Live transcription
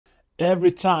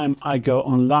Every time I go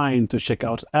online to check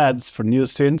out ads for new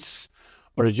synths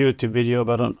or a YouTube video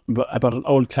about an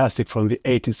old classic from the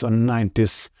 80s or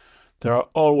 90s, there are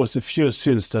always a few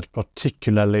synths that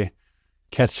particularly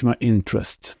catch my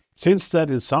interest. Synths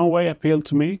that in some way appeal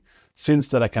to me,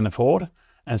 synths that I can afford,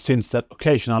 and synths that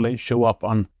occasionally show up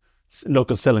on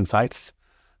local selling sites.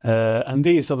 And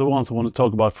these are the ones I want to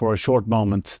talk about for a short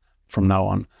moment from now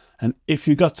on. And if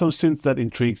you got some synth that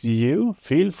intrigues you,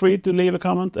 feel free to leave a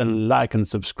comment and like and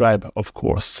subscribe, of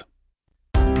course.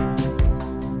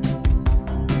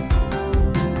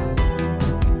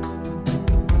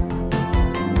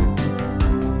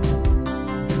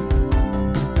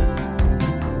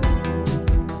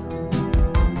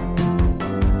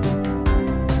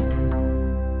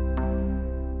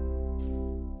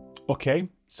 Okay,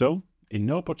 so in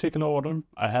no particular order,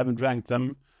 I haven't ranked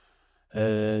them.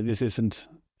 This isn't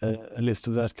a list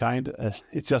of that kind.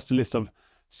 It's just a list of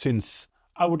synths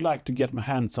I would like to get my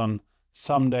hands on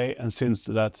someday, and synths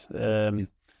that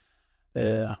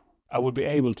I would be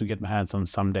able to get my hands on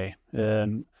someday.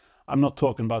 I'm not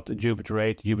talking about the Jupiter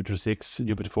 8, Jupiter 6,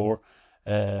 Jupiter 4.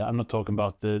 I'm not talking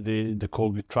about the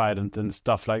Corgi Trident and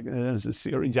stuff like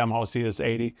Yamaha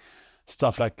CS80,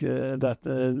 stuff like that.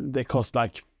 They cost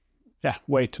like, yeah,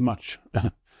 way too much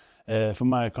for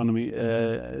my economy.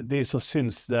 These are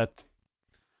synths that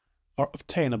are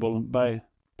obtainable by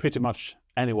pretty much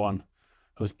anyone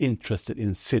who's interested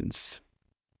in synths.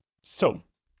 So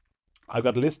I've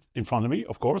got a list in front of me,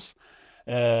 of course,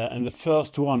 and the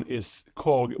first one is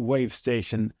Korg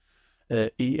Wavestation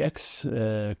EX,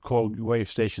 Korg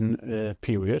Wavestation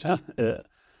period.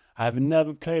 I've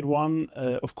never played one,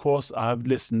 of course. I've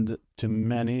listened to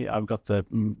many. I've got the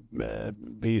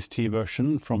VST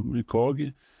version from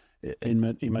Korg in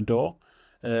my DAW.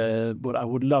 But I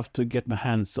would love to get my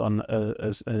hands on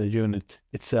a unit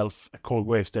itself, a Korg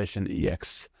Wavestation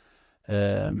EX,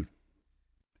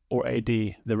 or AD,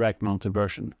 the rack-mounted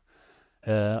version.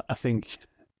 I think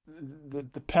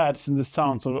the pads and the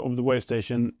sounds of the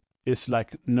Wavestation is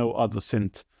like no other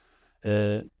synth,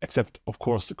 except, of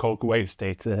course, the Korg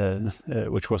Wavestate,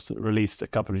 which was released a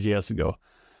couple of years ago.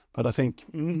 But I think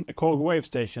a Korg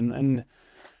Wavestation, and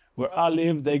where I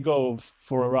live, they go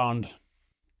for around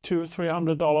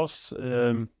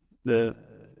 $200-300.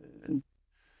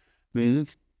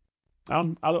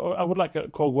 I would like a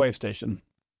Korg Wavestation.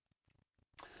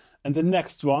 And the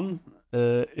next one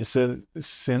is a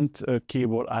synth, a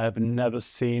keyboard I have never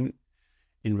seen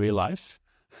in real life.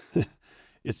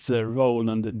 It's a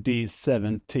Roland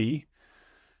D7T.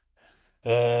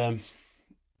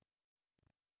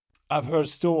 I've heard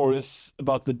stories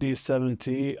about the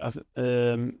D7T.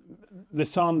 They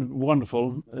sound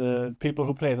wonderful. People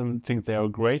who play them think they are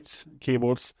great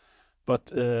keyboards.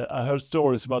 But I heard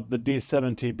stories about the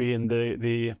D7T being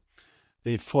the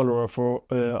follower for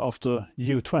after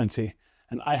U20.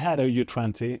 And I had a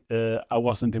U20. I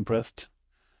wasn't impressed.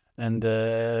 And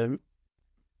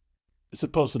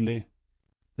supposedly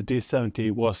the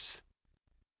D70 was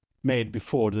made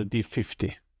before the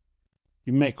D50.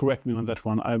 You may correct me on that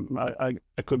one. I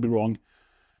could be wrong.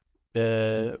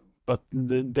 But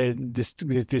they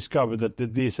discovered that the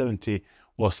D70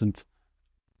 wasn't.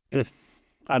 I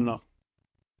don't know.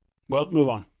 Well, move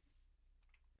on.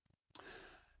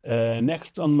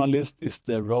 Next on my list is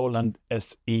the Roland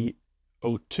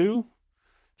SE02.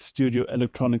 Studio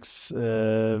Electronics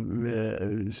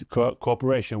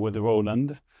cooperation with the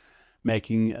Roland,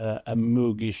 making a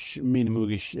Moogish, mini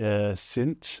Moogish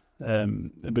synth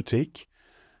boutique.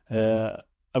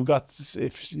 I've got,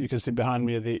 if you can see behind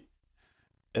me, the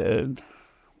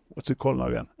what's it called now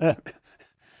again?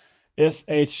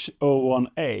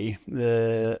 SH01A,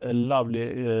 a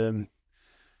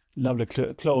lovely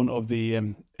clone of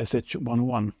the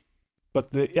SH11,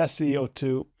 but the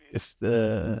SE02 is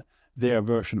their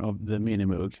version of the mini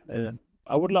Moog.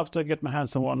 I would love to get my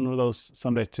hands on one of those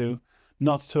someday too.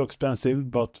 Not too expensive,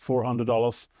 but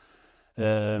 $400.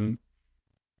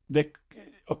 They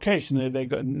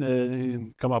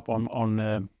occasionally come up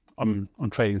on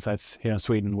trading sites here in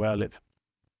Sweden where I live.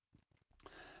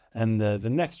 And the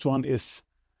next one is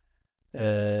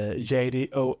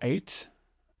JD08,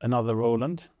 another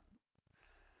Roland,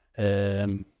 a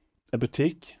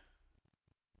boutique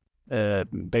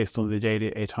based on the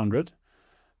JD800,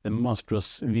 the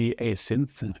monstrous VA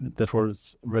synth that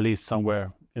was released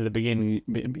somewhere in the beginning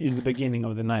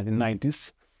of the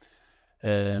 1990s.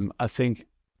 I think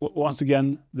once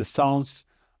again the sounds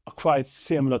are quite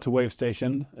similar to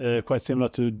Wavestation, quite similar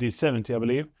to D70, I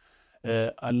believe.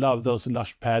 I love those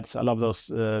lush pads. I love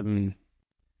those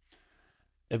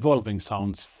evolving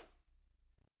sounds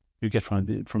you get from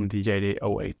the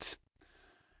JD08.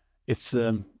 It's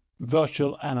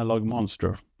virtual analog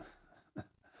monster.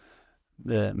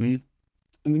 And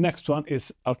the next one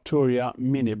is Arturia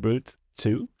Mini Brute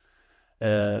 2.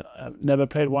 I've never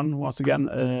played one, once again,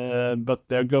 but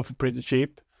they go for pretty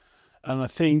cheap. And I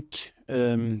think,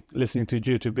 listening to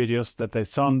YouTube videos, that they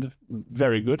sound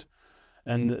very good.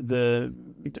 And the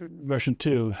version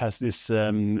 2 has this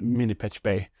mini patch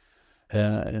bay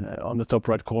on the top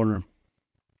right corner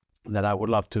that I would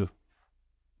love to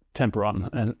temper on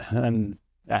and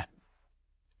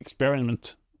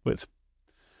experiment with.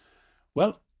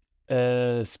 Well,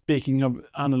 speaking of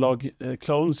analog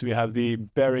clones, we have the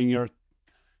Behringer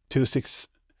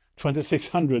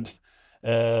 2600.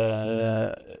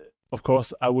 Of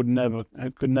course, I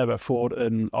could never afford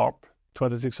an ARP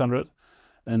 2600,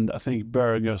 and I think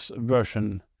Behringer's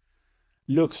version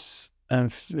looks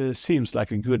and seems like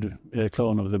a good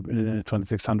clone of the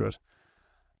 2600.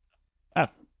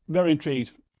 Very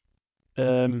intrigued.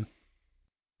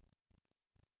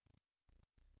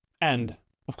 And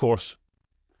of course,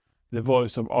 the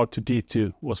voice of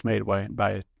R2D2 was made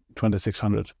by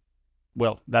 2600.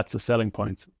 Well, that's a selling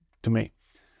point to me.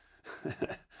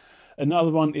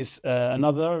 Another one is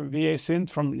another VA synth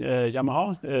from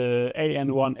Yamaha,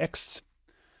 AN1X.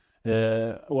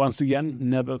 Once again,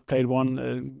 never played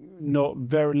one, know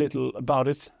very little about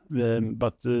it,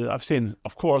 but I've seen,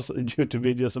 of course, YouTube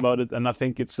videos about it, and I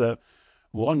think it's a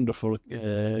wonderful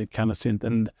kind of synth.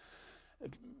 And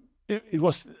it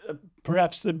was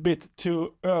perhaps a bit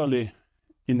too early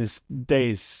in its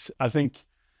days. I think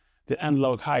the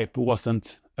analog hype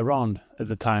wasn't around at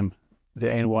the time the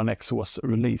AN1X was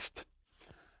released.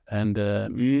 And I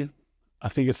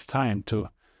think it's time to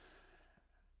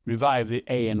revive the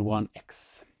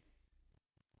AN1X.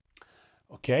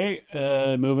 Okay,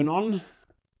 moving on.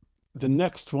 The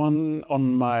next one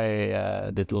on my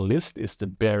little list is the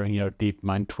Behringer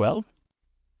DeepMind 12.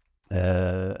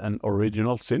 An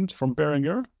original synth from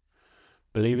Behringer,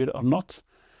 believe it or not.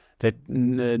 They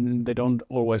don't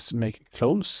always make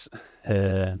clones.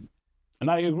 And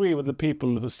I agree with the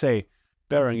people who say,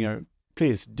 Behringer,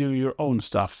 please do your own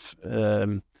stuff.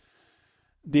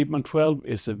 DeepMind 12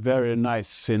 is a very nice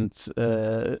synth.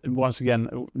 Once again,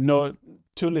 know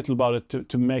too little about it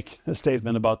to make a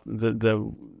statement about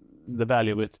the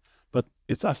value of it. But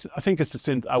I think it's a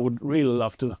synth I would really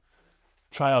love to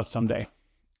try out someday.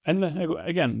 And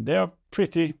again, they are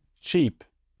pretty cheap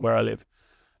where I live,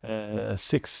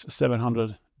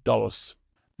 $600-700.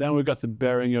 Then we got the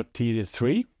Behringer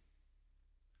TD3,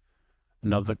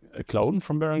 another clone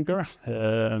from Behringer,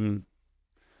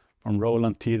 from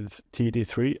Roland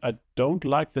TD3. I don't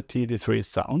like the TD3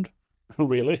 sound,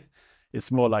 really.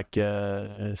 It's more like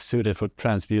suited for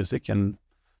trance music, and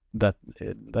that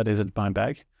isn't my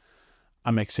bag. I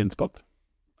make synth pop,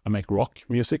 I make rock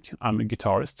music. I'm a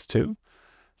guitarist too.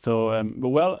 So,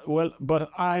 but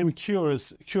I'm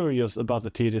curious about the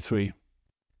TD3.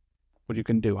 What you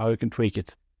can do, how you can tweak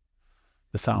it,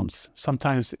 the sounds.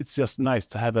 Sometimes it's just nice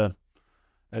to have a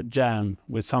jam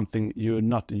with something you're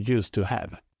not used to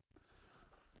have.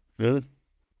 Really?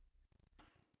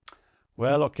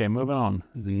 Well, okay, moving on.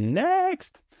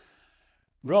 Next!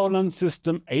 Roland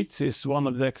System 8 is one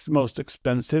of the most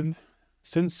expensive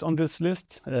synths on this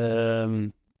list.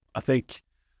 I think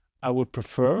I would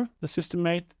prefer the System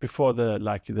 8 before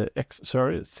the X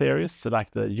series, like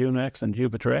the Juno X and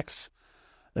Jupiter X.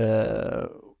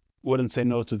 Wouldn't say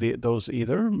no to those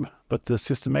either, but the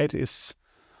System 8 is,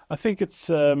 I think it's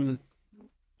a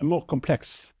more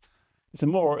complex, it's a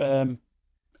more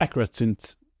accurate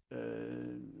synth,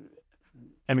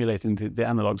 emulating the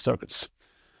analog circuits.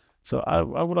 So I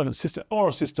would like a System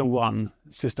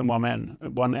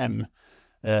 1M,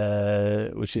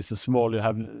 which is a small, you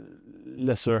have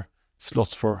lesser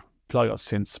slots for plug-out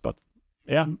synths, but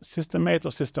yeah, System 8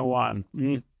 or System 1.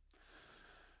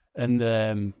 And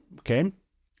okay,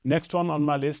 next one on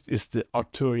my list is the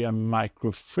Arturia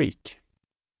Micro Freak.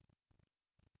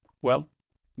 Well,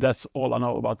 that's all I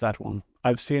know about that one.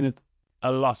 I've seen it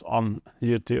a lot on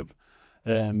YouTube.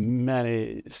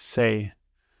 Many say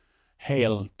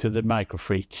hail to the Micro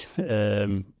Freak.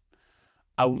 I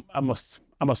must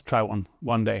try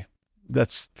one day.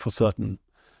 That's for certain.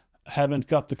 Haven't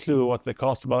got the clue what they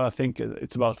cost, but I think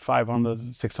it's about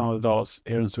 $500-600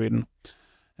 here in Sweden.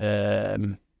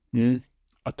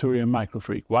 Arturia Micro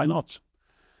Freak. Why not?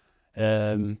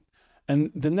 And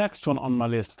the next one on my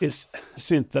list is a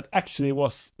synth that actually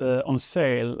was on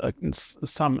sale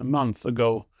some months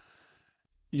ago,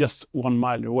 just 1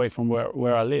 mile away from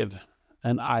where I live,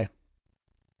 and I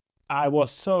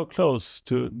was so close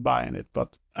to buying it,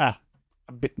 but I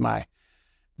bit my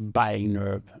buying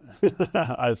nerve.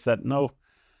 I said no,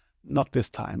 not this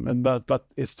time, but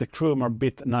it's the Krumer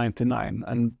Bit 99,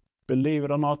 and believe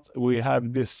it or not, we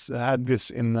had this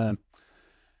in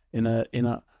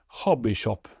a hobby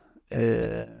shop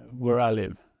where I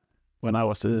live when I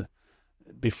was a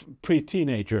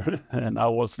pre-teenager, and I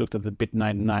always looked at the Bit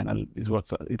 99, and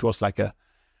it was like a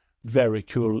very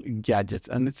cool gadget,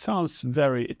 and it sounds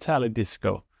very Italo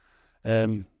disco.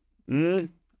 I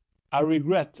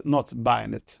regret not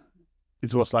buying it.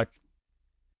 It was like,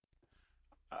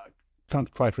 I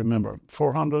can't quite remember,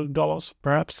 $400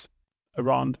 perhaps,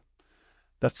 around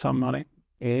that some money.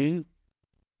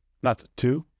 Not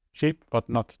too cheap, but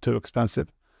not too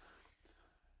expensive.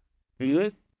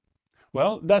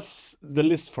 Well, that's the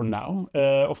list for now.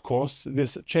 Of course,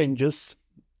 this changes.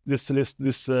 This list,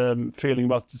 this feeling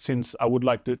about synths I would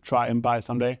like to try and buy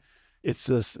someday. It's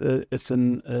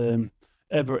an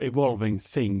ever-evolving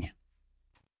thing.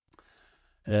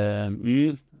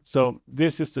 So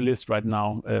this is the list right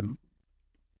now.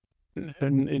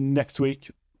 In next week,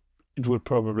 it will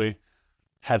probably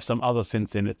have some other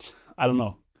synths in it. I don't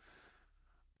know.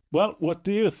 Well, what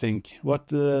do you think? What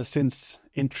synths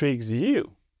intrigues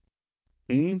you?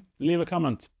 Leave a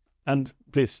comment, and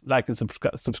please like and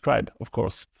subscribe, of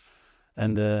course.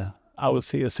 And I will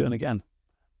see you soon again.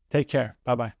 Take care.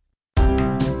 Bye-bye.